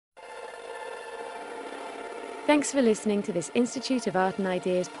Thanks for listening to this Institute of Art and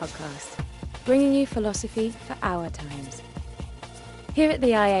Ideas podcast, bringing you philosophy for our times. Here at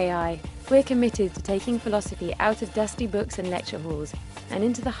the IAI, we're committed to taking philosophy out of dusty books and lecture halls and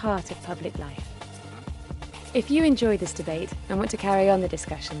into the heart of public life. If you enjoy this debate and want to carry on the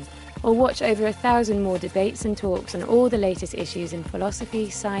discussion, or watch over 1,000 more debates and talks on all the latest issues in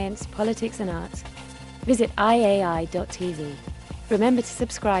philosophy, science, politics and arts, visit iai.tv. Remember to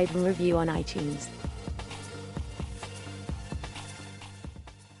subscribe and review on iTunes.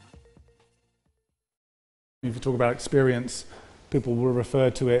 If you talk about experience, people will refer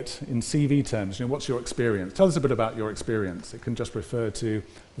to it in CV terms. You know, what's your experience? Tell us a bit about your experience. It can just refer to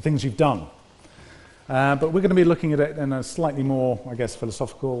the things you've done. But we're going to be looking at it in a slightly more, I guess,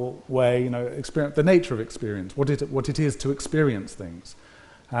 philosophical way. You know, experience, the nature of experience, what it is to experience things,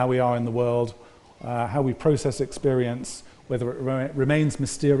 how we are in the world, how we process experience, whether it remains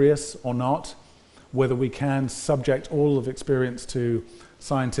mysterious or not, whether we can subject all of experience to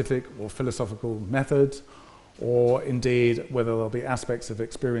scientific or philosophical methods, or indeed whether there'll be aspects of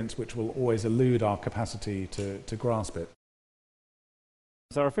experience which will always elude our capacity to grasp it.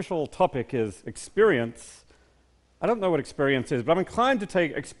 So our official topic is experience. I don't know what experience is, but I'm inclined to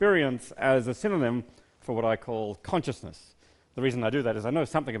take experience as a synonym for what I call consciousness. The reason I do that is I know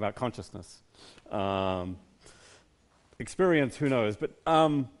something about consciousness. Experience, who knows? But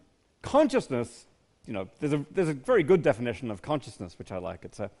consciousness, you know, there's a very good definition of consciousness which I like.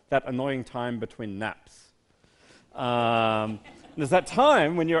 It's that annoying time between naps. There's that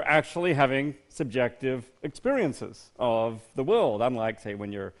time when you're actually having subjective experiences of the world, unlike, say,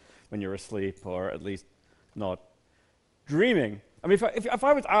 when you're asleep or at least not dreaming. I mean, if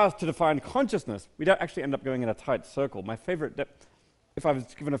I was asked to define consciousness, we'd actually end up going in a tight circle. My favorite, if I was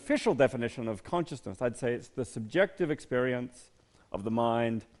to give an official definition of consciousness, I'd say it's the subjective experience of the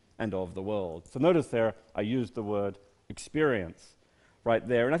mind and of the world. So notice there, I used the word experience right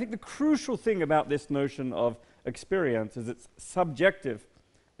there. And I think the crucial thing about this notion of experience is its subjective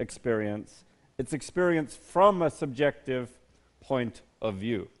experience. It's experience from a subjective point of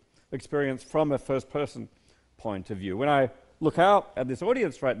view, experience from a first-person point of view. When I look out at this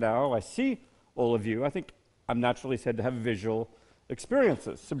audience right now, I see all of you. I think I'm naturally said to have visual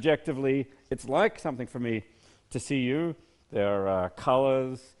experiences. Subjectively, it's like something for me to see you. There are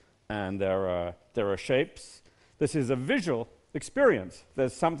colors and there are shapes. This is a visual experience.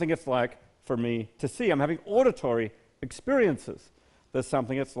 There's something it's like for me to see. I'm having auditory experiences. There's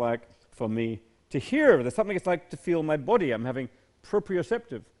something it's like for me to hear. There's something it's like to feel my body. I'm having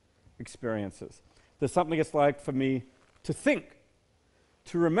proprioceptive experiences. There's something it's like for me to think,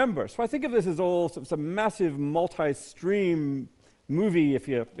 to remember. So I think of this as all sort of a massive multi-stream movie, if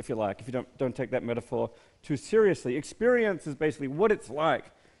you like, if you don't take that metaphor too seriously. Experience is basically what it's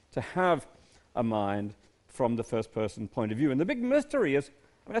like to have a mind from the first-person point of view. And the big mystery is,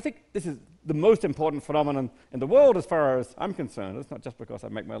 I think this is the most important phenomenon in the world as far as I'm concerned. It's not just because I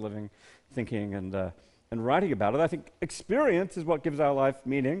make my living thinking and writing about it. I think experience is what gives our life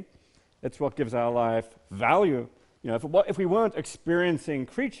meaning. It's what gives our life value. You know, if we weren't experiencing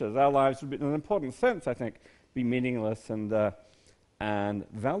creatures, our lives would, in an important sense, I think, be meaningless and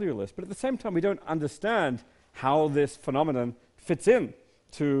valueless. But at the same time, we don't understand how this phenomenon fits in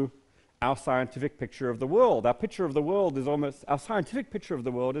to our scientific picture of the world. Our scientific picture of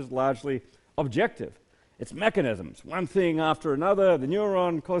the world is largely objective. It's mechanisms, one thing after another. The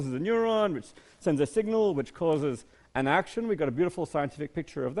neuron causes a neuron, which sends a signal, which causes an action. We've got a beautiful scientific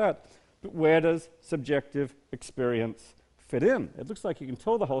picture of that. But where does subjective experience fit in? It looks like you can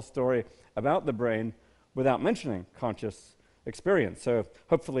tell the whole story about the brain without mentioning conscious experience. So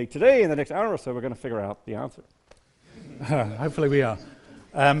hopefully today, in the next hour or so, we're going to figure out the answer. Hopefully we are.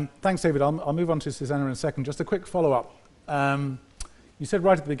 Thanks, David. I'll move on to Susana in a second. Just a quick follow-up. You said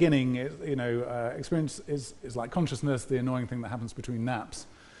right at the beginning, experience is like consciousness, the annoying thing that happens between naps.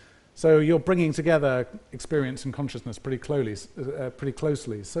 So you're bringing together experience and consciousness pretty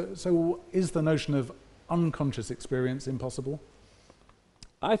closely. So is the notion of unconscious experience impossible?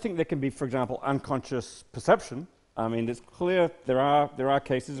 I think there can be, for example, unconscious perception. I mean, it's clear there are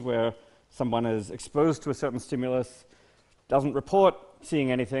cases where someone is exposed to a certain stimulus, doesn't report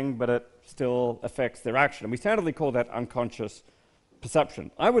seeing anything, but it still affects their action. And we standardly call that unconscious perception.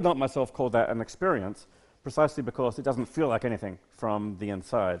 I would not myself call that an experience, precisely because it doesn't feel like anything from the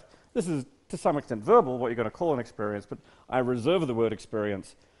inside. This is, to some extent, verbal, what you're going to call an experience, but I reserve the word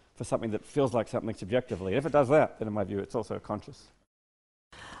experience for something that feels like something subjectively. If it does that, then in my view, it's also conscious.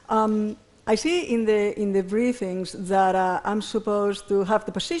 I see in the briefings that I'm supposed to have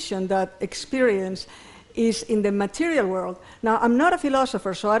the position that experience is in the material world. Now, I'm not a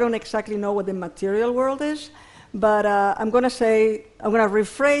philosopher, so I don't exactly know what the material world is, but I'm going to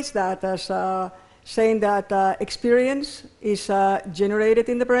rephrase that as saying that experience is generated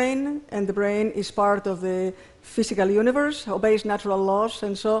in the brain, and the brain is part of the physical universe, obeys natural laws,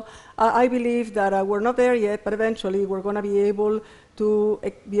 and so I believe that we're not there yet, but eventually we're going to be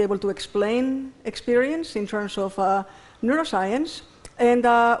able to explain experience in terms of neuroscience. And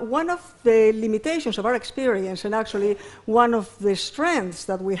one of the limitations of our experience, and actually one of the strengths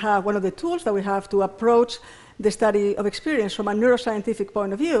that we have, one of the tools that we have to approach the study of experience from a neuroscientific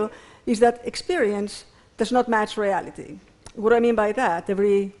point of view, is that experience does not match reality. What do I mean by that?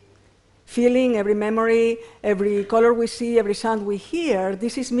 Every feeling, every memory, every color we see, every sound we hear,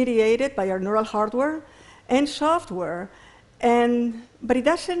 this is mediated by our neural hardware and software, but it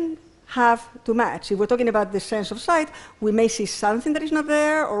doesn't have to match. If we're talking about the sense of sight, we may see something that is not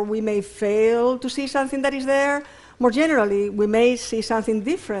there, or we may fail to see something that is there. More generally, we may see something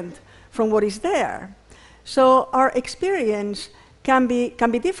different from what is there. So our experience can be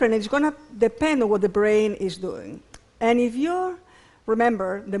different. It's going to depend on what the brain is doing. And if you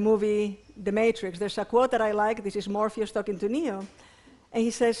remember the movie The Matrix, there's a quote that I like. This is Morpheus talking to Neo. And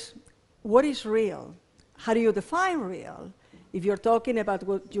he says, what is real? How do you define real? If you're talking about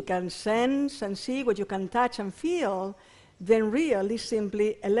what you can sense and see, what you can touch and feel, then real is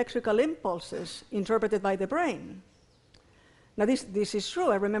simply electrical impulses interpreted by the brain. Now, this is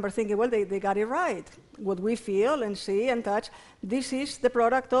true. I remember thinking, well, they got it right. What we feel and see and touch, this is the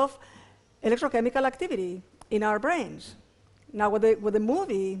product of electrochemical activity in our brains. Now, with the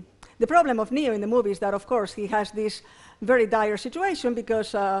movie, the problem of Neo in the movie is that, of course, he has this very dire situation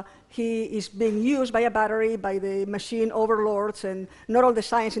because he is being used by a battery, by the machine overlords, and not all the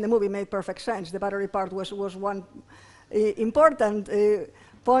science in the movie made perfect sense. The battery part was one important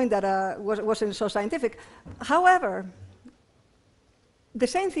point that wasn't so scientific. However, the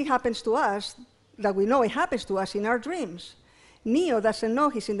same thing happens to us, that we know it happens to us in our dreams. Neo doesn't know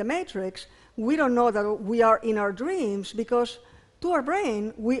he's in the Matrix. We don't know that we are in our dreams because to our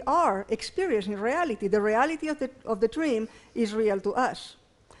brain, we are experiencing reality. The reality of the dream is real to us.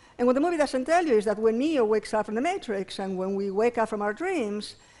 And what the movie doesn't tell you is that when Neo wakes up from the Matrix and when we wake up from our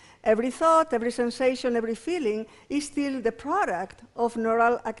dreams, every thought, every sensation, every feeling is still the product of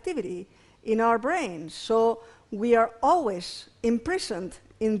neural activity in our brains. So we are always imprisoned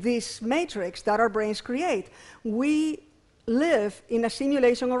in this matrix that our brains create. We live in a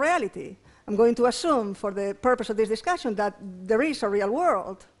simulation of reality. I'm going to assume, for the purpose of this discussion, that there is a real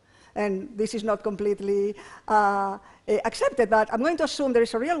world. And this is not completely accepted, but I'm going to assume there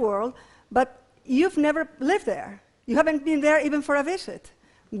is a real world, but you've never lived there. You haven't been there even for a visit.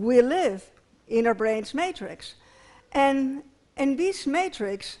 We live in our brain's matrix. And this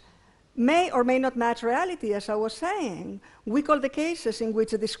matrix may or may not match reality, as I was saying. We call the cases in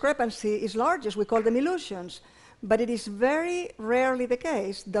which the discrepancy is largest, we call them illusions. But it is very rarely the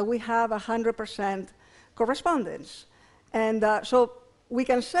case that we have 100% correspondence. And so we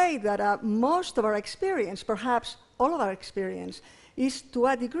can say that most of our experience, perhaps all of our experience, is to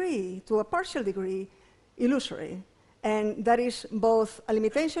a degree, to a partial degree, illusory. And that is both a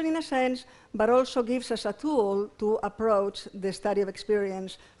limitation in a sense, but also gives us a tool to approach the study of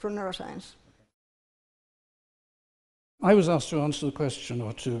experience from neuroscience. I was asked to answer the question,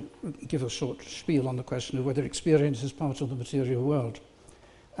 or to give a short spiel on the question of whether experience is part of the material world.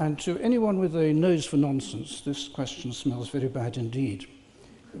 And to anyone with a nose for nonsense, this question smells very bad indeed.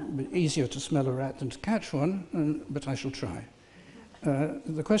 Easier to smell a rat than to catch one, but I shall try.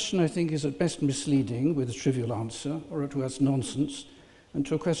 The question, I think, is at best misleading with a trivial answer, or at worst nonsense, and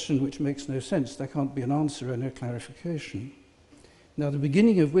to a question which makes no sense. There can't be an answer and no clarification. Now, the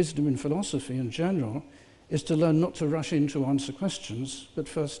beginning of wisdom in philosophy in general is to learn not to rush in to answer questions, but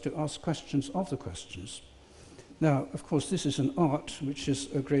first to ask questions of the questions. Now, of course, this is an art which is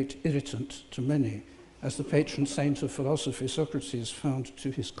a great irritant to many, as the patron saint of philosophy, Socrates, found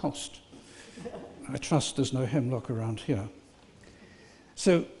to his cost. I trust there's no hemlock around here.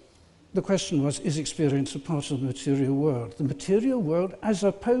 So the question was, is experience a part of the material world? The material world as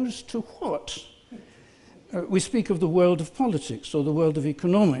opposed to what? We speak of the world of politics or the world of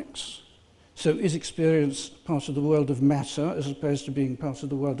economics. So is experience part of the world of matter as opposed to being part of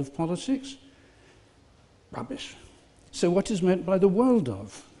the world of politics? Rubbish. So what is meant by the world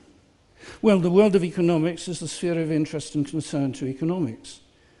of? Well, the world of economics is the sphere of interest and concern to economics.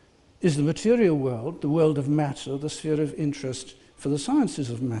 Is the material world, the world of matter, the sphere of interest for the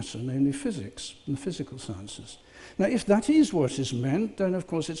sciences of matter, namely physics and the physical sciences? Now, if that is what is meant, then of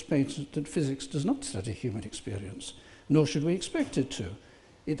course it's patent that physics does not study human experience, nor should we expect it to.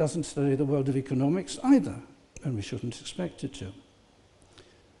 It doesn't study the world of economics either, and we shouldn't expect it to.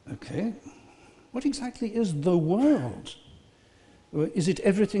 Okay. What exactly is the world? Is it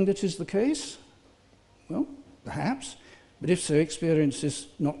everything that is the case? Well, perhaps. But if so, experience is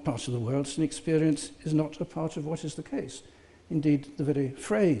not part of the world, and experience is not a part of what is the case. Indeed, the very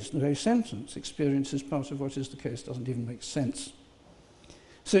phrase, the very sentence, experience is part of what is the case, doesn't even make sense.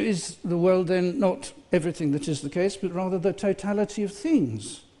 So is the world then not everything that is the case, but rather the totality of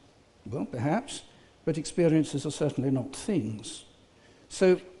things? Well, perhaps, but experiences are certainly not things.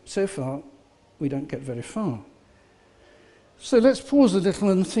 So far, we don't get very far. So let's pause a little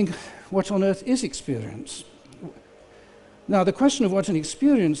and think, what on earth is experience? Now, the question of what an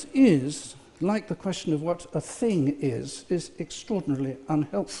experience is, like the question of what a thing is extraordinarily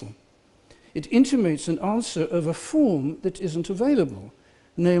unhelpful. It intimates an answer of a form that isn't available.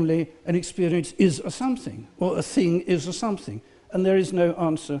 Namely, an experience is a something, or a thing is a something, and there is no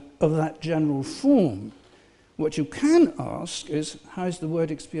answer of that general form. What you can ask is, how is the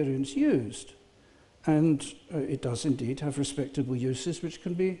word experience used? And it does indeed have respectable uses which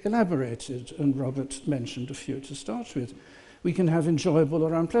can be elaborated, and Robert mentioned a few to start with. We can have enjoyable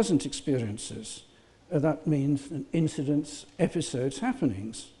or unpleasant experiences. That means incidents, episodes,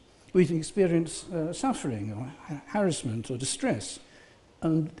 happenings. We can experience suffering or harassment or distress.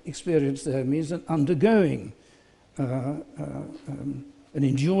 And experience there means an undergoing, an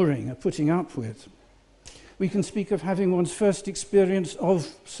enduring, a putting up with. We can speak of having one's first experience of,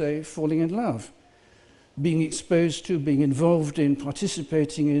 say, falling in love, being exposed to, being involved in,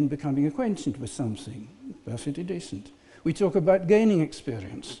 participating in, becoming acquainted with something. Perfectly decent. We talk about gaining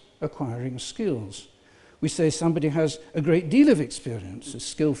experience, acquiring skills. We say somebody has a great deal of experience, a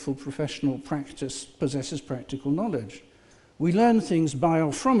skillful professional practice, possesses practical knowledge. We learn things by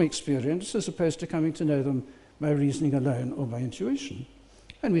or from experience as opposed to coming to know them by reasoning alone or by intuition.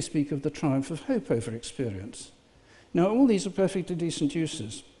 And we speak of the triumph of hope over experience. Now, all these are perfectly decent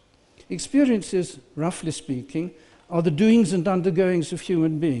uses. Experiences, roughly speaking, are the doings and undergoings of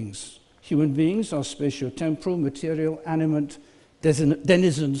human beings. Human beings are spatio-temporal, material, animate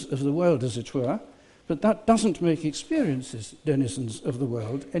denizens of the world, as it were, but that doesn't make experiences denizens of the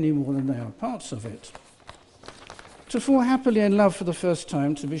world any more than they are parts of it. To fall happily in love for the first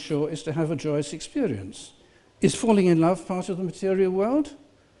time, to be sure, is to have a joyous experience. Is falling in love part of the material world?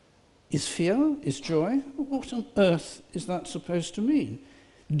 Is fear? Is joy? What on earth is that supposed to mean?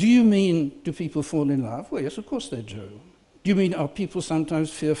 Do you mean, do people fall in love? Well, yes, of course they do. Do you mean, are people sometimes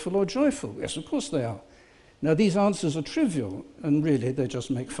fearful or joyful? Yes, of course they are. Now, these answers are trivial, and really they just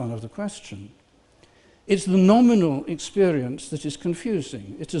make fun of the question. It's the nominal experience that is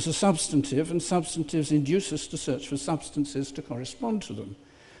confusing. It is a substantive, and substantives induce us to search for substances to correspond to them.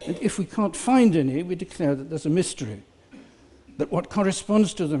 And if we can't find any, we declare that there's a mystery, that what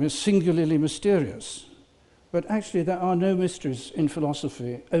corresponds to them is singularly mysterious. But actually, there are no mysteries in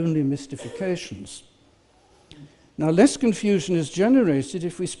philosophy, only mystifications. Now, less confusion is generated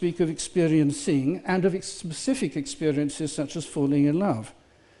if we speak of experiencing and of specific experiences such as falling in love.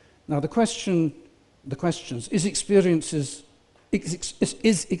 Now, the questions, is experiencing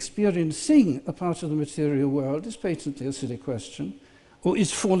a part of the material world is patently a silly question, or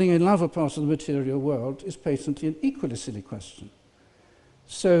is falling in love a part of the material world is patently an equally silly question.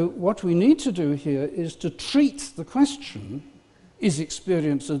 So what we need to do here is to treat the question, is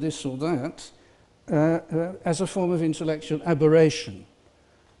experience of this or that, as a form of intellectual aberration.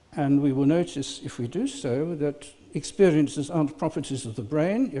 And we will notice, if we do so, that experiences aren't properties of the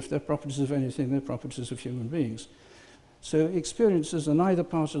brain. If they're properties of anything, they're properties of human beings. So experiences are neither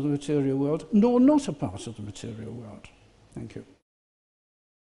part of the material world nor not a part of the material world. Thank you.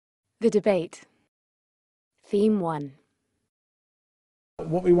 The debate. Theme 1.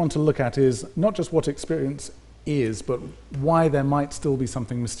 What we want to look at is not just what experience is, but why there might still be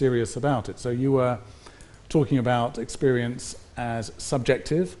something mysterious about it. So you were talking about experience as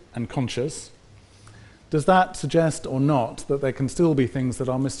subjective and conscious. Does that suggest or not that there can still be things that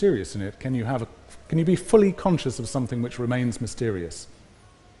are mysterious in it? Can you be fully conscious of something which remains mysterious?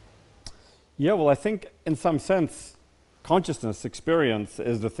 Yeah, well, I think in some sense, consciousness, experience,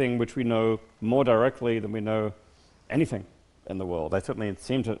 is the thing which we know more directly than we know anything in the world. I certainly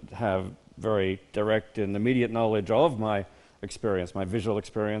seem to have very direct and immediate knowledge of my experience, my visual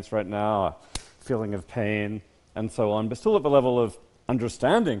experience right now, a feeling of pain, and so on. But still at the level of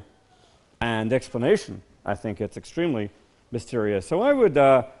understanding and explanation, I think it's extremely mysterious. So I would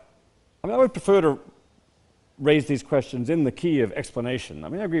prefer to raise these questions in the key of explanation. I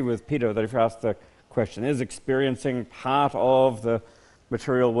mean, I agree with Peter that if you ask the question, is experiencing part of the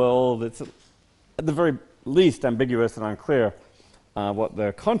material world, it's at the very least ambiguous and unclear what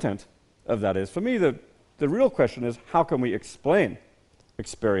the content of that is. For me, the real question is, how can we explain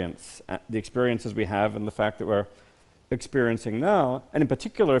experience, the experiences we have and the fact that we're experiencing now. And in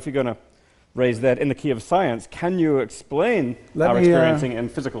particular, if you're going to raise that in the key of science, can you explain our experiencing in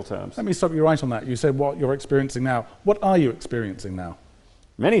physical terms? Let me stop you right on that. You said what you're experiencing now. What are you experiencing now?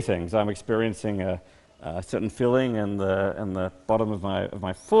 Many things. I'm experiencing a certain feeling in the bottom of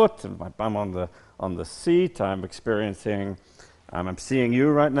my foot and my bum on the seat. I'm experiencing. I'm seeing you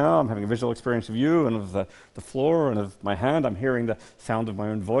right now. I'm having a visual experience of you and of the floor and of my hand. I'm hearing the sound of my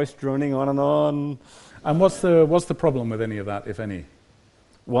own voice droning on and on. And what's the problem with any of that, if any?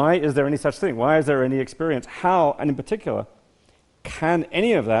 Why is there any such thing? Why is there any experience? How, and in particular, can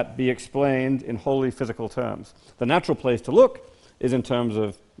any of that be explained in wholly physical terms? The natural place to look is in terms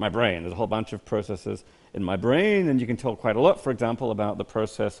of my brain. There's a whole bunch of processes in my brain, and you can tell quite a lot, for example, about the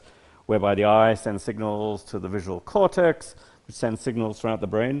process whereby the eye sends signals to the visual cortex, which sends signals throughout the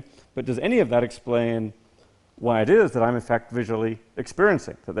brain. But does any of that explain why it is that I'm in fact visually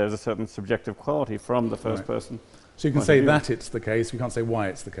experiencing, that there's a certain subjective quality from the first person? So you can say that it's the case, we can't say why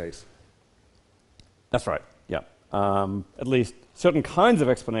it's the case. That's right, yeah. At least certain kinds of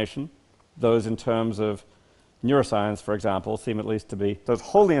explanation, those in terms of neuroscience, for example, seem at least to be, those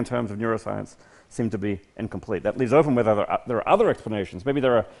wholly in terms of neuroscience, seem to be incomplete. That leaves open whether there are other explanations. Maybe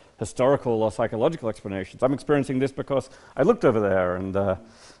there are historical or psychological explanations. I'm experiencing this because I looked over there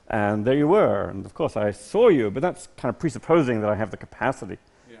and there you were, and of course I saw you, but that's kind of presupposing that I have the capacity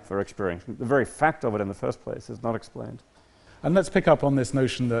for experience. The very fact of it in the first place is not explained. And let's pick up on this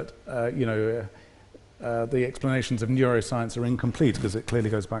notion that the explanations of neuroscience are incomplete, because it clearly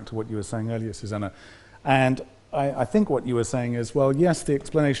goes back to what you were saying earlier, Susana. And I think what you were saying is, well, yes, the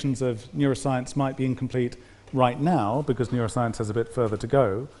explanations of neuroscience might be incomplete right now, because neuroscience has a bit further to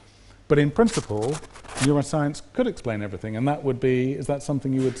go. But in principle, neuroscience could explain everything, and that would be, is that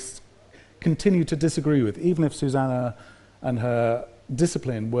something you would continue to disagree with, even if Susana and her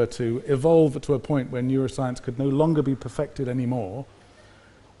discipline were to evolve to a point where neuroscience could no longer be perfected anymore?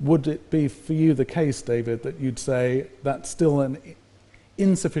 Would it be for you the case, David, that you'd say that's still an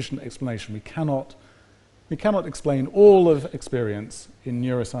insufficient explanation? We cannot explain all of experience in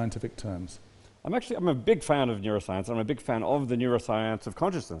neuroscientific terms. I'm a big fan of neuroscience. I'm a big fan of the neuroscience of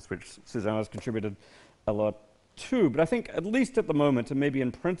consciousness, which Susana has contributed a lot to. But I think, at least at the moment, and maybe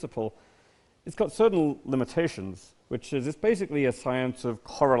in principle, it's got certain limitations, which is it's basically a science of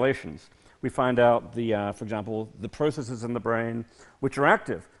correlations. We find out, for example, the processes in the brain which are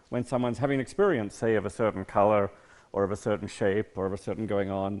active when someone's having an experience, say, of a certain color or of a certain shape or of a certain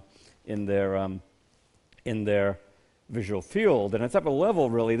going on in their visual field. And it's at a level,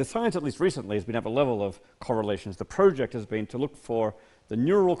 really, the science, at least recently, has been at a level of correlations. The project has been to look for the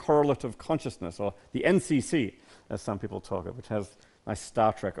neural correlate of consciousness, or the NCC, as some people talk of, which has nice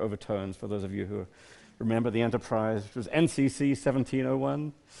Star Trek overtones for those of you who remember the Enterprise, which was NCC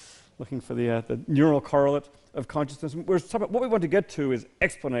 1701, looking for the neural correlate of consciousness. What we want to get to is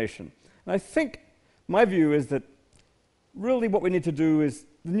explanation. And I think my view is that really what we need to do is,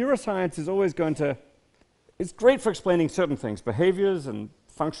 the neuroscience is always going to, it's great for explaining certain things, behaviors and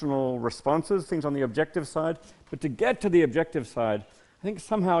functional responses, things on the objective side, but to get to the objective side, I think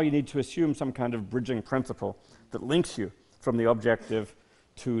somehow you need to assume some kind of bridging principle that links you from the objective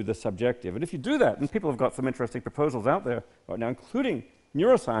to the subjective. And if you do that, and people have got some interesting proposals out there right now, including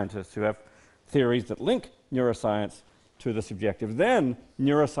neuroscientists who have theories that link neuroscience to the subjective, then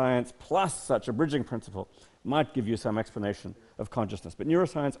neuroscience plus such a bridging principle might give you some explanation of consciousness. But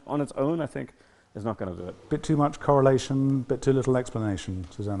neuroscience on its own, I think, is not going to do it. Bit too much correlation, bit too little explanation,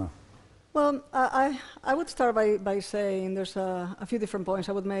 Susana. Well, I would start by saying there's a few different points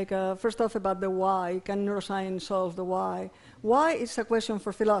I would make. First off, about the why. Can neuroscience solve the why? Why is a question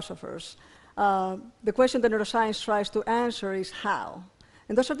for philosophers. The question that neuroscience tries to answer is how.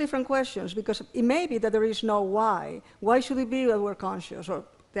 And those are different questions, because it may be that there is no why. Why should it be that we're conscious? Or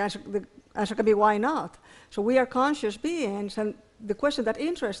the answer can be why not? So we are conscious beings, and the question that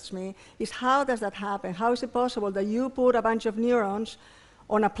interests me is, how does that happen? How is it possible that you put a bunch of neurons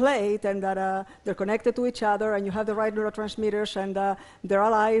on a plate and that they're connected to each other and you have the right neurotransmitters and they're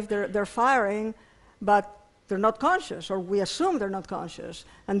alive, they're firing, but they're not conscious, or we assume they're not conscious.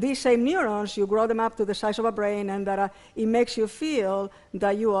 And these same neurons, you grow them up to the size of a brain, and that it makes you feel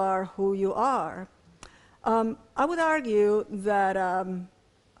that you are who you are. I would argue that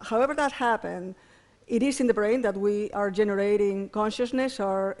however that happened, it is in the brain that we are generating consciousness,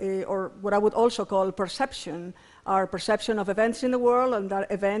 or what I would also call perception, our perception of events in the world and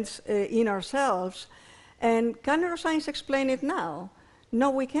that events in ourselves. And can neuroscience explain it now? No,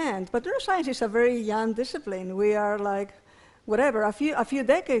 we can't. But neuroscience is a very young discipline. We are like whatever, a few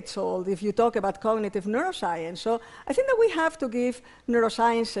decades old if you talk about cognitive neuroscience. So I think that we have to give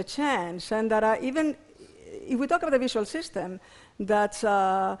neuroscience a chance, and that even if we talk about the visual system, that's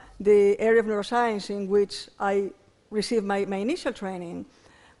the area of neuroscience in which I received my initial training.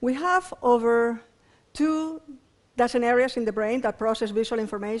 We have over 24 areas in the brain that process visual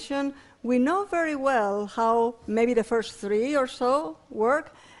information. We know very well how maybe the first 3 or so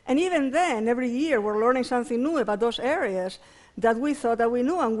work, and even then, every year, we're learning something new about those areas that we thought that we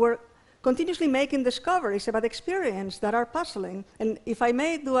knew, and we're continuously making discoveries about experience that are puzzling. And if I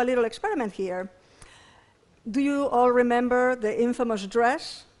may do a little experiment here, do you all remember the infamous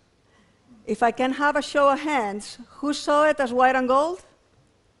dress? If I can have a show of hands, who saw it as white and gold?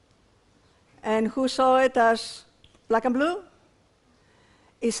 And who saw it as black and blue?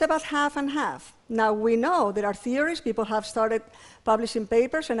 It's about half and half. Now, we know there are theories. People have started publishing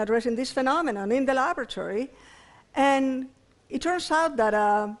papers and addressing this phenomenon in the laboratory. And it turns out that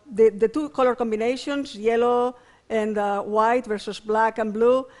the 2 color combinations, yellow and white versus black and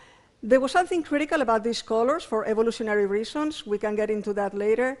blue, there was something critical about these colors for evolutionary reasons. We can get into that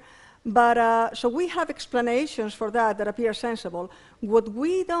later. But so we have explanations for that appear sensible. What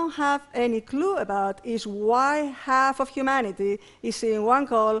we don't have any clue about is why half of humanity is seeing one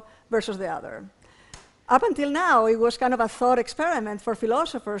color versus the other. Up until now, it was kind of a thought experiment for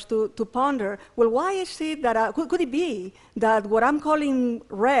philosophers to ponder, well, why is it that, could it be that what I'm calling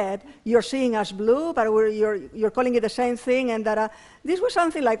red, you're seeing as blue, but you're calling it the same thing, and that this was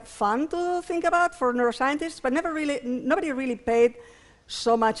something like fun to think about for neuroscientists, but nobody really paid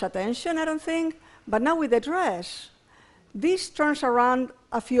so much attention, I don't think. But now with the dress, this turns around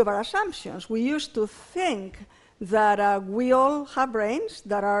a few of our assumptions. We used to think that we all have brains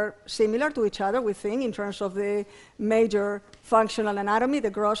that are similar to each other, we think, in terms of the major functional anatomy,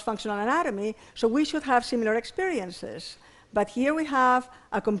 the gross functional anatomy, so we should have similar experiences. But here we have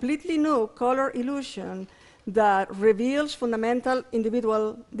a completely new color illusion that reveals fundamental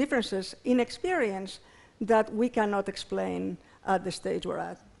individual differences in experience that we cannot explain at the stage we're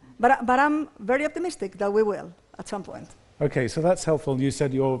at. But I'm very optimistic that we will at some point. Okay, so that's helpful. You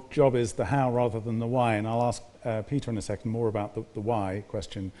said your job is the how rather than the why, and I'll ask Peter in a second more about the why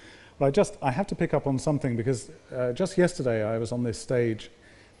question. But I have to pick up on something, because just yesterday I was on this stage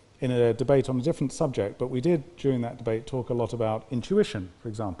in a debate on a different subject, but we did, during that debate, talk a lot about intuition, for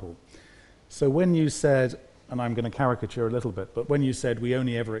example. So when you said, and I'm going to caricature a little bit, but when you said we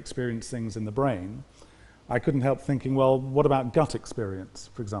only ever experience things in the brain, I couldn't help thinking, well, what about gut experience,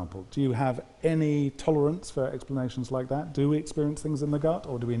 for example? Do you have any tolerance for explanations like that? Do we experience things in the gut,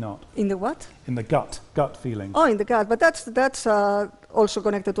 or do we not? In the what? In the gut feeling. Oh, in the gut, but that's also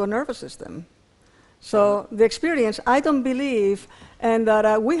connected to a nervous system. So the experience, I don't believe, and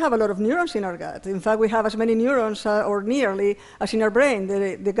that we have a lot of neurons in our gut. In fact, we have as many neurons, or nearly, as in our brain.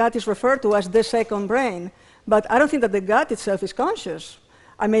 The gut is referred to as the second brain. But I don't think that the gut itself is conscious.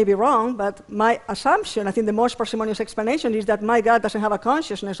 I may be wrong, but my assumption, I think the most parsimonious explanation, is that my gut doesn't have a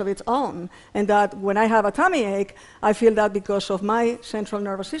consciousness of its own, and that when I have a tummy ache, I feel that because of my central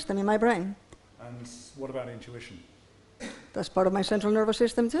nervous system in my brain. And what about intuition? That's part of my central nervous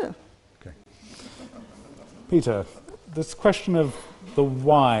system too. Okay. Peter, this question of the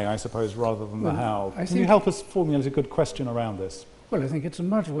why, I suppose, rather than the how. Can you help us formulate a good question around this? Well, I think it's a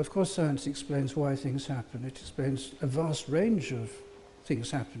muddle. Of course, science explains why things happen. It explains a vast range of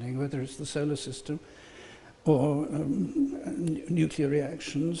things happening, whether it's the solar system or nuclear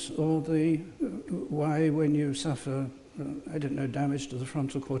reactions, or the why when you suffer, I don't know, damage to the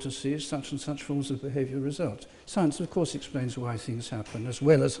frontal cortices, such and such forms of behavior result. Science, of course, explains why things happen as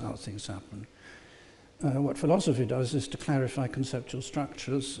well as how things happen. What philosophy does is to clarify conceptual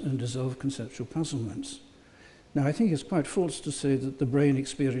structures and dissolve conceptual puzzlements. Now, I think it's quite false to say that the brain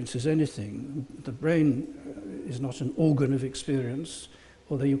experiences anything. The brain is not an organ of experience,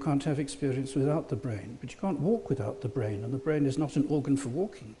 although you can't have experience without the brain. But you can't walk without the brain, and the brain is not an organ for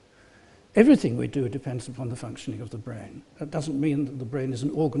walking. Everything we do depends upon the functioning of the brain. That doesn't mean that the brain is an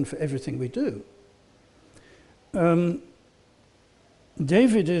organ for everything we do.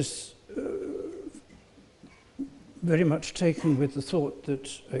 David is very much taken with the thought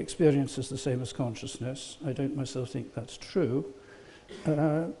that experience is the same as consciousness. I don't myself think that's true.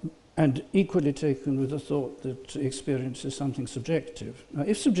 And equally taken with the thought that experience is something subjective. Now,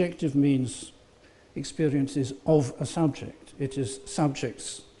 if subjective means experience is of a subject, it is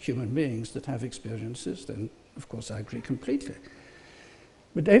subjects, human beings, that have experiences, then of course I agree completely.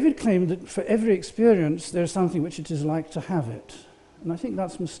 But David claimed that for every experience there's something which it is like to have it. And I think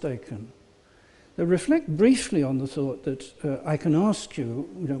that's mistaken. Now, reflect briefly on the thought that I can ask you,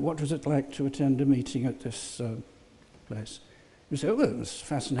 what was it like to attend a meeting at this place? You say, oh, it was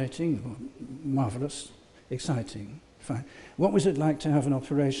fascinating, marvellous, exciting, fine. What was it like to have an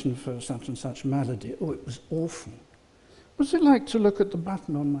operation for such and such malady? Oh, it was awful. What was it like to look at the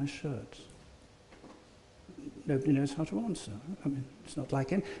button on my shirt? Nobody knows how to answer. I mean, it's not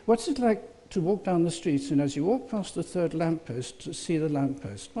like any. What's it like to walk down the street and as you walk past the third lamppost to see the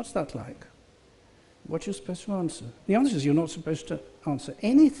lamppost? What's that like? What you're supposed to answer? The answer is you're not supposed to answer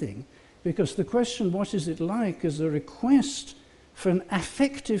anything, because the question, what is it like, is a request for an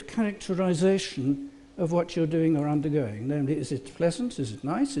affective characterization of what you're doing or undergoing. Namely, is it pleasant? Is it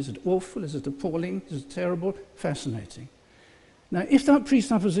nice? Is it awful? Is it appalling? Is it terrible? Fascinating. Now, if that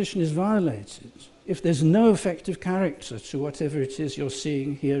presupposition is violated, if there's no affective character to whatever it is you're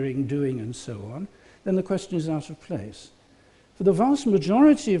seeing, hearing, doing, and so on, then the question is out of place. For the vast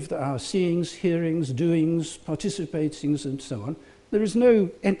majority of our seeings, hearings, doings, participatings, and so on, there is no,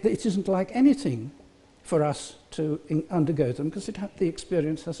 it isn't like anything for us to undergo them, because the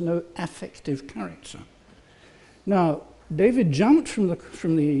experience has no affective character. Now, David jumped from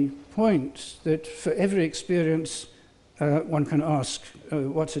the point that for every experience one can ask,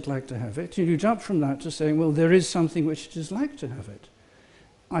 what's it like to have it? You jump from that to saying, well, there is something which it is like to have it.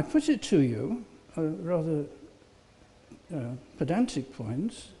 I put it to you, a rather pedantic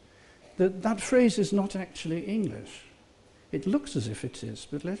point, that that phrase is not actually English. It looks as if it is,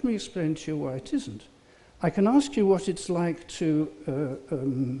 but let me explain to you why it isn't. I can ask you what it's like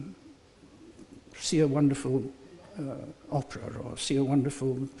to see a wonderful opera or see a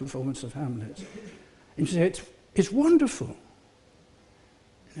wonderful performance of Hamlet. And you say, it's wonderful.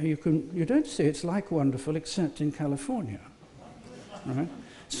 You don't say it's like wonderful except in California. Right?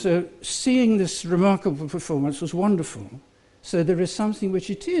 So seeing this remarkable performance was wonderful. So there is something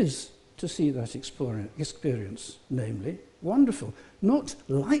which it is to see that experience, namely wonderful, not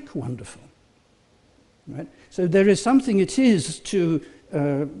like wonderful. Right? So there is something it is to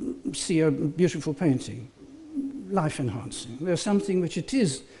see a beautiful painting, life-enhancing. There's something which it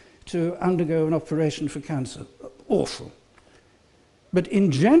is to undergo an operation for cancer, awful. But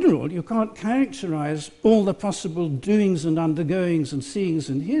in general, you can't characterize all the possible doings and undergoings and seeings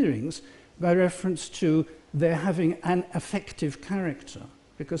and hearings by reference to their having an affective character,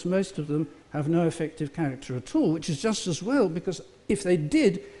 because most of them have no affective character at all, which is just as well, because if they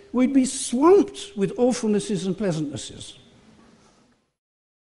did, we'd be swamped with awfulnesses and pleasantnesses.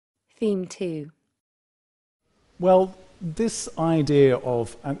 Theme 2. Well, this idea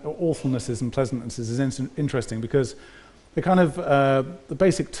of awfulnesses and pleasantnesses is interesting, because the kind of the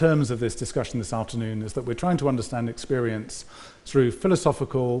basic terms of this discussion this afternoon is that we're trying to understand experience through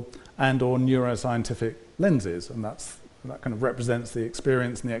philosophical and or neuroscientific lenses, and that kind of represents the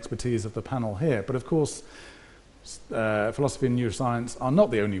experience and the expertise of the panel here. But of course, philosophy and neuroscience are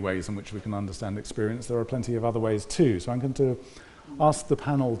not the only ways in which we can understand experience. There are plenty of other ways too. So I'm going to ask the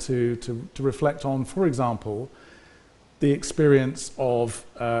panel to reflect on, for example, the experience of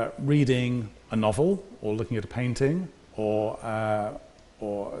reading a novel or looking at a painting or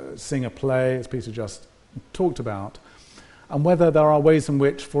seeing a play, as Peter just talked about, and whether there are ways in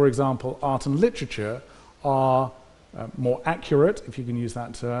which, for example, art and literature are more accurate, if you can use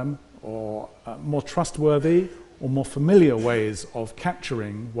that term, or more trustworthy or more familiar ways of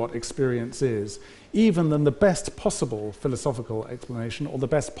capturing what experience is, even than the best possible philosophical explanation or the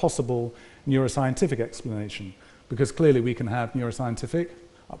best possible neuroscientific explanation. Because clearly we can have neuroscientific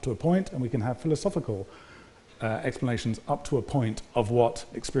up to a point, and we can have philosophical explanations up to a point of what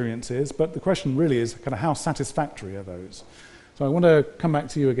experience is. But the question really is kind of how satisfactory are those? So I want to come back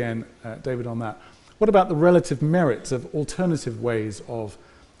to you again, David, on that. What about the relative merits of alternative ways of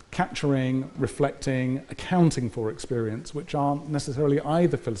capturing, reflecting, accounting for experience, which aren't necessarily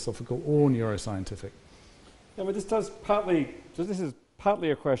either philosophical or neuroscientific? Yeah, but this is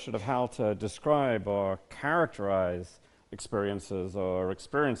partly a question of how to describe or characterize experiences or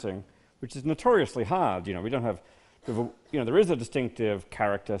experiencing, which is notoriously hard. You know, we don't have, there is a distinctive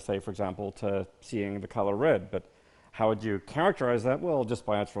character, say, for example, to seeing the color red, but how would you characterize that? Well, just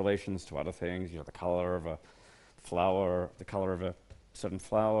by its relations to other things, the color of a flower, the color of a certain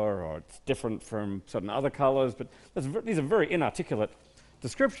flower, or it's different from certain other colors, but these are very inarticulate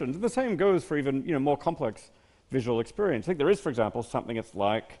descriptions. And the same goes for even, more complex visual experience. I think there is, for example, something it's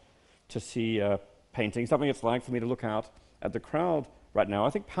like to see a painting, something it's like for me to look out at the crowd right now. I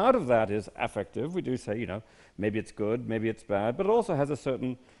think part of that is affective. We do say, maybe it's good, maybe it's bad, but it also has a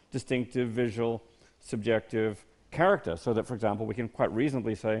certain distinctive visual, subjective character, so that, for example, we can quite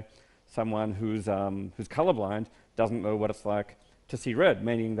reasonably say someone who's colorblind doesn't know what it's like to see red,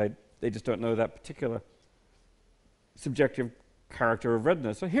 meaning they just don't know that particular subjective character of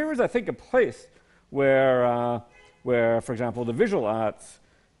redness. So here is, I think, a place where where, for example, the visual arts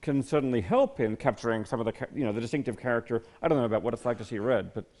can certainly help in capturing some of the, the distinctive character. I don't know about what it's like to see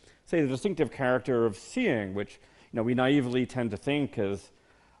red, but say the distinctive character of seeing, which we naively tend to think as,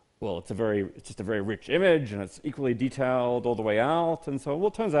 well, it's just a very rich image, and it's equally detailed all the way out, and so, well,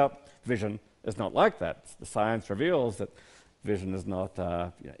 it turns out vision is not like that. The science reveals that vision is not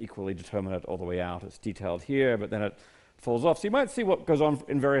equally determinate all the way out. It's detailed here, but then it falls off. So you might see what goes on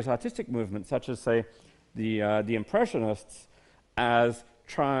in various artistic movements, such as, say, the Impressionists, as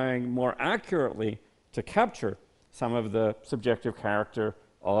trying more accurately to capture some of the subjective character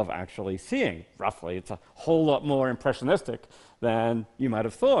of actually seeing. Roughly, it's a whole lot more impressionistic than you might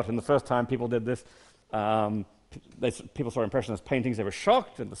have thought. And the first time people did this, people saw Impressionist paintings, they were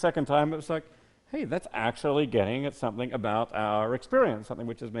shocked, and the second time it was like, hey, that's actually getting at something about our experience, something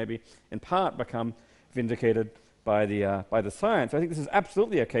which has maybe in part become vindicated by the science. I think this is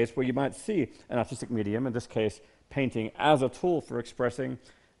absolutely a case where you might see an artistic medium, in this case painting, as a tool for expressing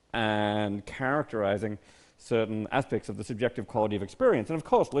and characterizing certain aspects of the subjective quality of experience. And of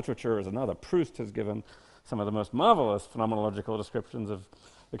course, literature is another. Proust has given some of the most marvelous phenomenological descriptions of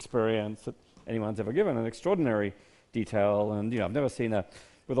experience that anyone's ever given, an extraordinary detail. And I've never seen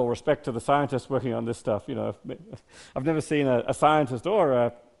with all respect to the scientists working on this stuff, I've never seen a scientist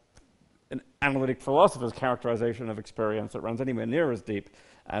or an analytic philosopher's characterization of experience that runs anywhere near as deep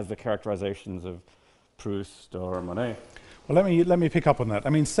as the characterizations of Proust or Monet. Well, let me pick up on that. I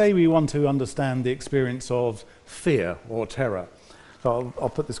mean, say we want to understand the experience of fear or terror. So I'll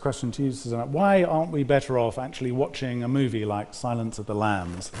put this question to you, Susana. Why aren't we better off actually watching a movie like Silence of the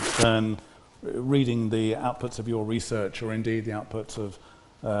Lambs than reading the outputs of your research, or indeed the outputs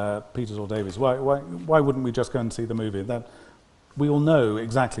of Peters or Davies? Why wouldn't we just go and see the movie? That we all know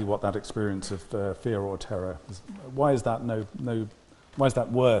exactly what that experience of fear or terror is. Why is that why is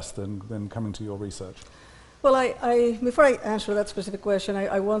that worse than coming to your research? Well, before I answer that specific question,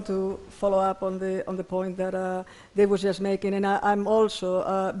 I want to follow up on the point that Dave was just making, and I'm also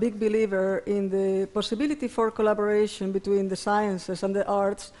a big believer in the possibility for collaboration between the sciences and the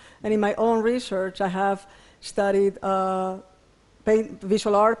arts. And in my own research, I have studied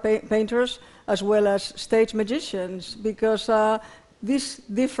visual art painters as well as stage magicians, because these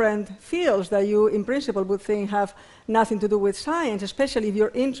different fields that you, in principle, would think have nothing to do with science, especially if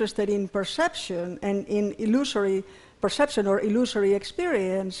you're interested in perception and in illusory perception or illusory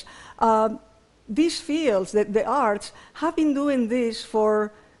experience. These fields, the arts, have been doing this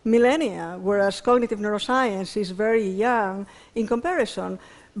for millennia, whereas cognitive neuroscience is very young in comparison.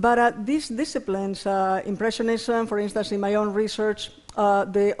 But these disciplines, Impressionism, for instance, in my own research,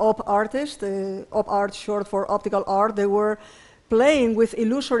 the op artists, the op art short for optical art, they were playing with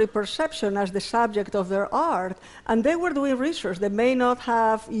illusory perception as the subject of their art, and they were doing research. They may not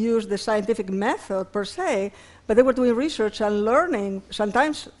have used the scientific method per se, but they were doing research and learning,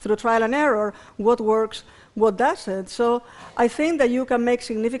 sometimes through trial and error, what works, what doesn't. So I think that you can make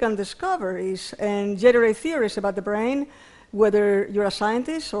significant discoveries and generate theories about the brain, whether you're a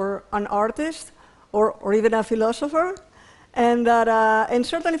scientist or an artist or even a philosopher. And that, and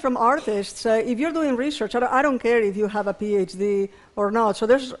certainly from artists, if you're doing research, I don't care if you have a PhD or not. So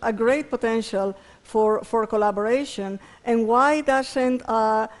there's a great potential for collaboration. And why doesn't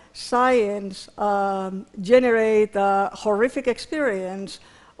science generate a horrific experience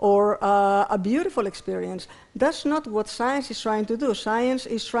or a beautiful experience? That's not what science is trying to do. Science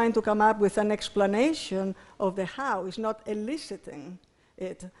is trying to come up with an explanation of the how. It's not eliciting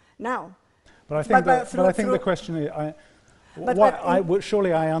it. Now, but I think the question is,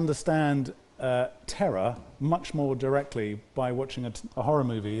 surely I understand terror much more directly by watching a horror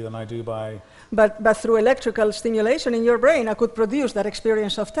movie than I do by... But through electrical stimulation in your brain, I could produce that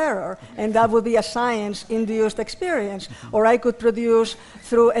experience of terror, and that would be a science-induced experience. Or I could produce,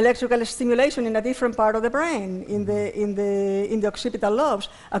 through electrical stimulation in a different part of the brain, in the occipital lobes,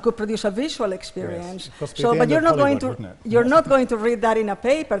 I could produce a visual experience. Yes. So, but you're not going to read that in a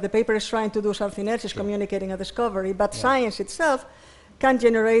paper. The paper is trying to do something else, is communicating a discovery. But science itself can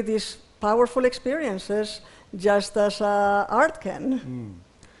generate these powerful experiences just as art can.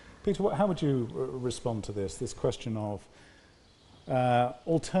 Peter, how would you respond to this question of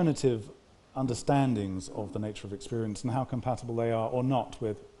alternative understandings of the nature of experience and how compatible they are or not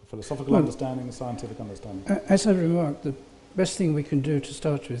with philosophical understanding and scientific understanding? As I remarked, the best thing we can do to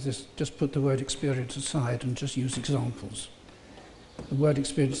start with is just put the word experience aside and just use examples. The word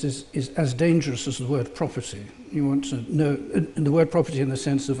experience is as dangerous as the word property. You want to know, and the word property in the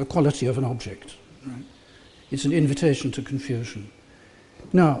sense of a quality of an object. Right? It's an invitation to confusion.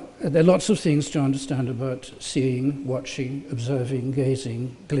 Now, there are lots of things to understand about seeing, watching, observing,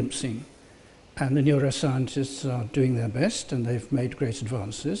 gazing, glimpsing. And the neuroscientists are doing their best, and they've made great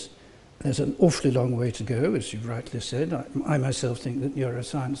advances. There's an awfully long way to go, as you've rightly said. I myself think that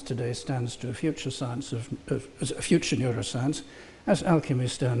neuroscience today stands to a future science as a future neuroscience, as alchemy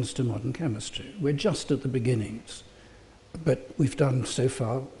stands to modern chemistry. We're just at the beginnings, but we've done so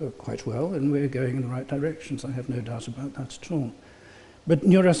far quite well, and we're going in the right directions. I have no doubt about that at all. But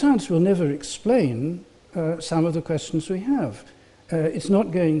neuroscience will never explain some of the questions we have. It's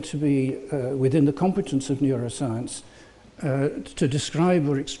not going to be within the competence of neuroscience to describe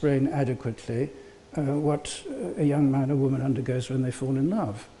or explain adequately what a young man or woman undergoes when they fall in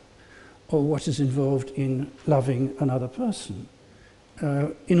love, or what is involved in loving another person.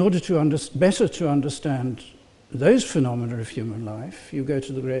 In order to better to understand those phenomena of human life, you go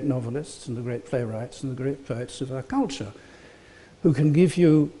to the great novelists and the great playwrights and the great poets of our culture, who can give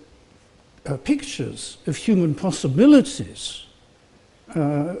you pictures of human possibilities,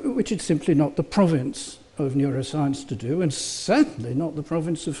 which it's simply not the province of neuroscience to do, and certainly not the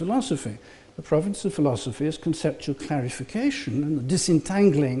province of philosophy. The province of philosophy is conceptual clarification and the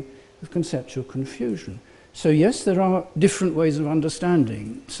disentangling of conceptual confusion. So yes, there are different ways of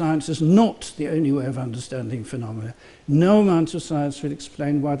understanding. Science is not the only way of understanding phenomena. No amount of science will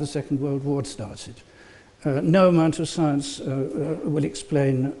explain why the Second World War started. No amount of science will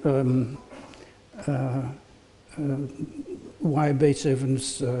explain why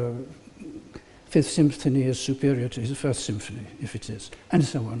Beethoven's Fifth Symphony is superior to his First Symphony, if it is, and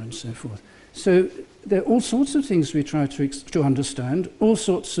so on and so forth. So there are all sorts of things we try to understand, all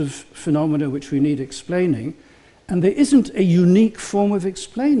sorts of phenomena which we need explaining, and there isn't a unique form of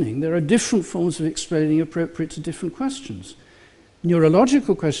explaining. There are different forms of explaining appropriate to different questions.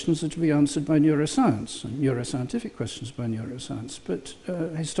 Neurological questions are to be answered by neuroscience, and neuroscientific questions by neuroscience, but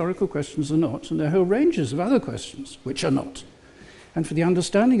historical questions are not, and there are whole ranges of other questions which are not. And for the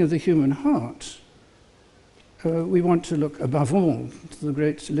understanding of the human heart, we want to look above all to the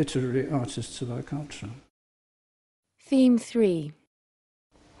great literary artists of our culture. Theme 3.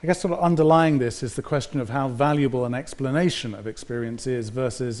 I guess sort of underlying this is the question of how valuable an explanation of experience is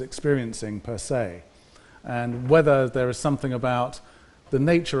versus experiencing per se, and whether there is something about the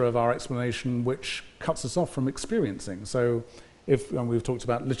nature of our explanation which cuts us off from experiencing. So if we've talked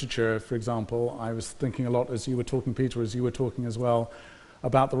about literature, for example, I was thinking a lot as you were talking, Peter, as you were talking as well,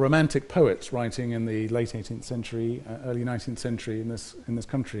 about the Romantic poets writing in the late 18th century, early 19th century in this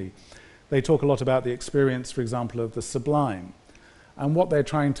country. They talk a lot about the experience, for example, of the sublime. And what they're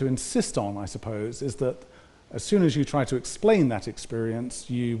trying to insist on, I suppose, is that as soon as you try to explain that experience,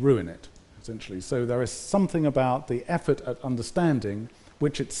 you ruin it, essentially. So there is something about the effort at understanding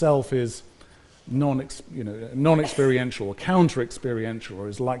which itself is non-experiential or counter-experiential, or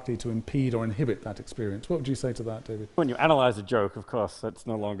is likely to impede or inhibit that experience. What would you say to that, David? When you analyze a joke, of course, it's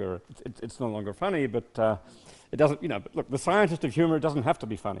no longer funny, but it doesn't. But look, the scientist of humor doesn't have to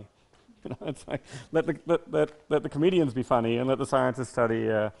be funny. It's like let the comedians be funny and let the scientists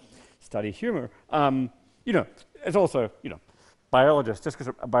study humor. It's also biologists. Just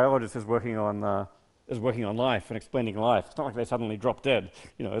because a biologist is working on life and explaining life, it's not like they suddenly drop dead.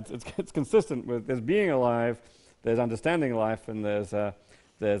 It's consistent with there's being alive, there's understanding life, and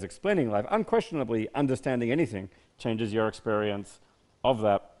there's explaining life. Unquestionably, understanding anything changes your experience of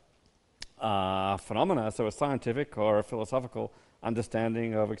that phenomena. So a scientific or a philosophical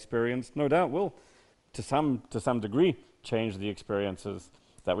understanding of experience, no doubt, will, to some degree, change the experiences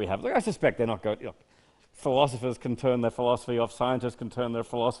that we have. Like, I suspect they're not going. Philosophers can turn their philosophy off, scientists can turn their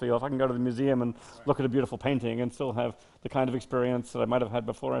philosophy off. I can go to the museum and look at a beautiful painting and still have the kind of experience that I might have had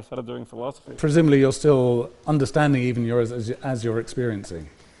before I started doing philosophy. Presumably you're still understanding even as you're experiencing,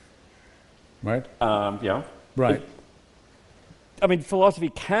 right? Yeah. Right. Philosophy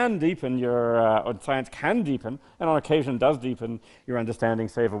can deepen or science can deepen, and on occasion does deepen your understanding,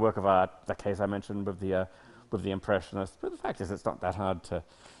 say, of a work of art, the case I mentioned with the Impressionists. But the fact is, it's not that hard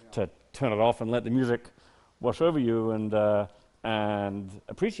to turn it off and let the music wash over you and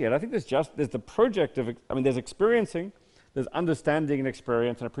appreciate. I think there's the project of, there's experiencing, there's understanding and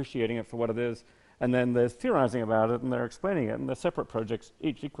experience and appreciating it for what it is, and then there's theorizing about it and they're explaining it, and they're separate projects,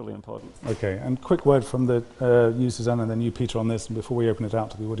 each equally important. Okay, and quick word from you, Susana, and then you, Peter, on this, and before we open it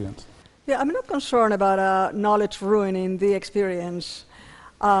out to the audience. Yeah, I'm not concerned about knowledge ruining the experience.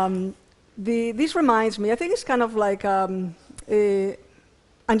 This reminds me, I think it's kind of like a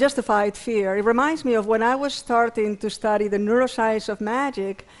unjustified fear. It reminds me of when I was starting to study the neuroscience of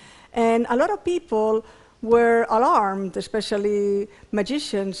magic, and a lot of people were alarmed, especially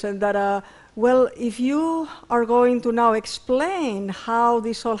magicians, and that, well, if you are going to now explain how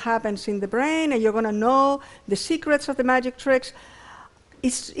this all happens in the brain and you're going to know the secrets of the magic tricks,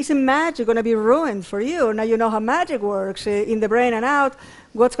 isn't magic going to be ruined for you? Now you know how magic works in the brain and out.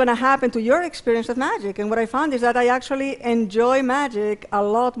 What's going to happen to your experience of magic? And what I found is that I actually enjoy magic a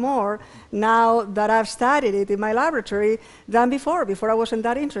lot more now that I've studied it in my laboratory than before. Before I wasn't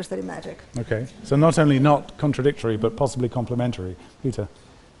that interested in magic. Okay, so not only not contradictory, but possibly complementary. Peter?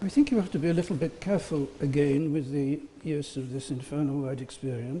 I think you have to be a little bit careful again with the use of this infernal word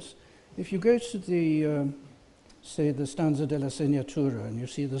experience. If you go to the say the Stanza della Segnatura, and you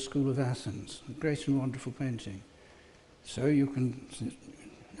see the School of Athens, a great and wonderful painting. So you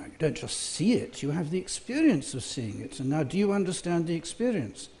don't just see it, you have the experience of seeing it. And now, do you understand the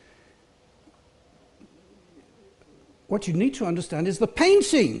experience? What you need to understand is the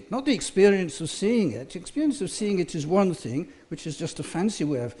painting, not the experience of seeing it. The experience of seeing it is one thing, which is just a fancy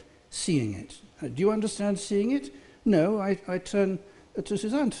way of seeing it. Do you understand seeing it? No, I turn to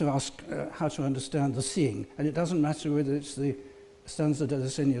Susana to ask how to understand the seeing, and it doesn't matter whether it's the Stanza della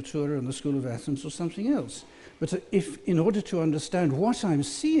Segnatura and the School of Athens or something else. But if, in order to understand what I'm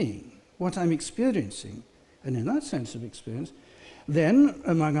seeing, what I'm experiencing, and in that sense of experience, then,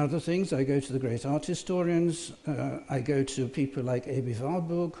 among other things, I go to the great art historians, I go to people like A.B.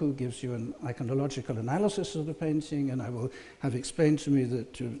 Warburg, who gives you an iconological analysis of the painting, and I will have explained to me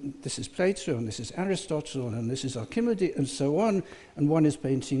that this is Plato, and this is Aristotle, and this is Archimedes, and so on, and one is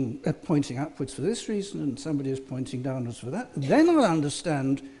pointing upwards for this reason, and somebody is pointing downwards for that. Then I'll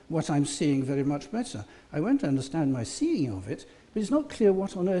understand what I'm seeing very much better. I won't understand my seeing of it, but it's not clear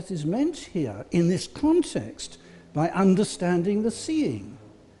what on earth is meant here, in this context, by understanding the seeing.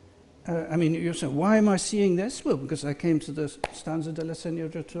 I mean, you say, why am I seeing this? Well, because I came to the Stanza della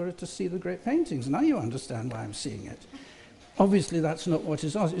Segnatura to see the great paintings. Now you understand why I'm seeing it. Obviously, that's not what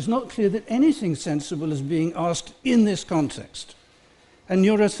is asked. It's not clear that anything sensible is being asked in this context. And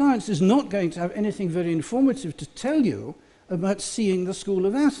neuroscience is not going to have anything very informative to tell you about seeing the School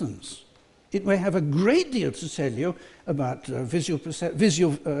of Athens. It may have a great deal to tell you about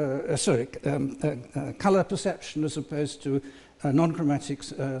color perception as opposed to non-chromatic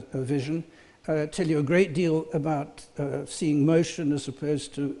vision, tell you a great deal about seeing motion as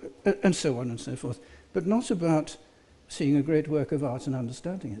opposed to, and so on and so forth, but not about seeing a great work of art and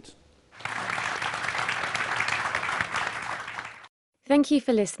understanding it. Thank you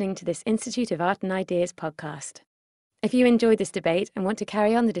for listening to this Institute of Art and Ideas podcast. If you enjoyed this debate and want to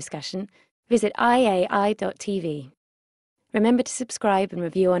carry on the discussion, visit iai.tv. Remember to subscribe and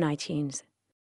review on iTunes.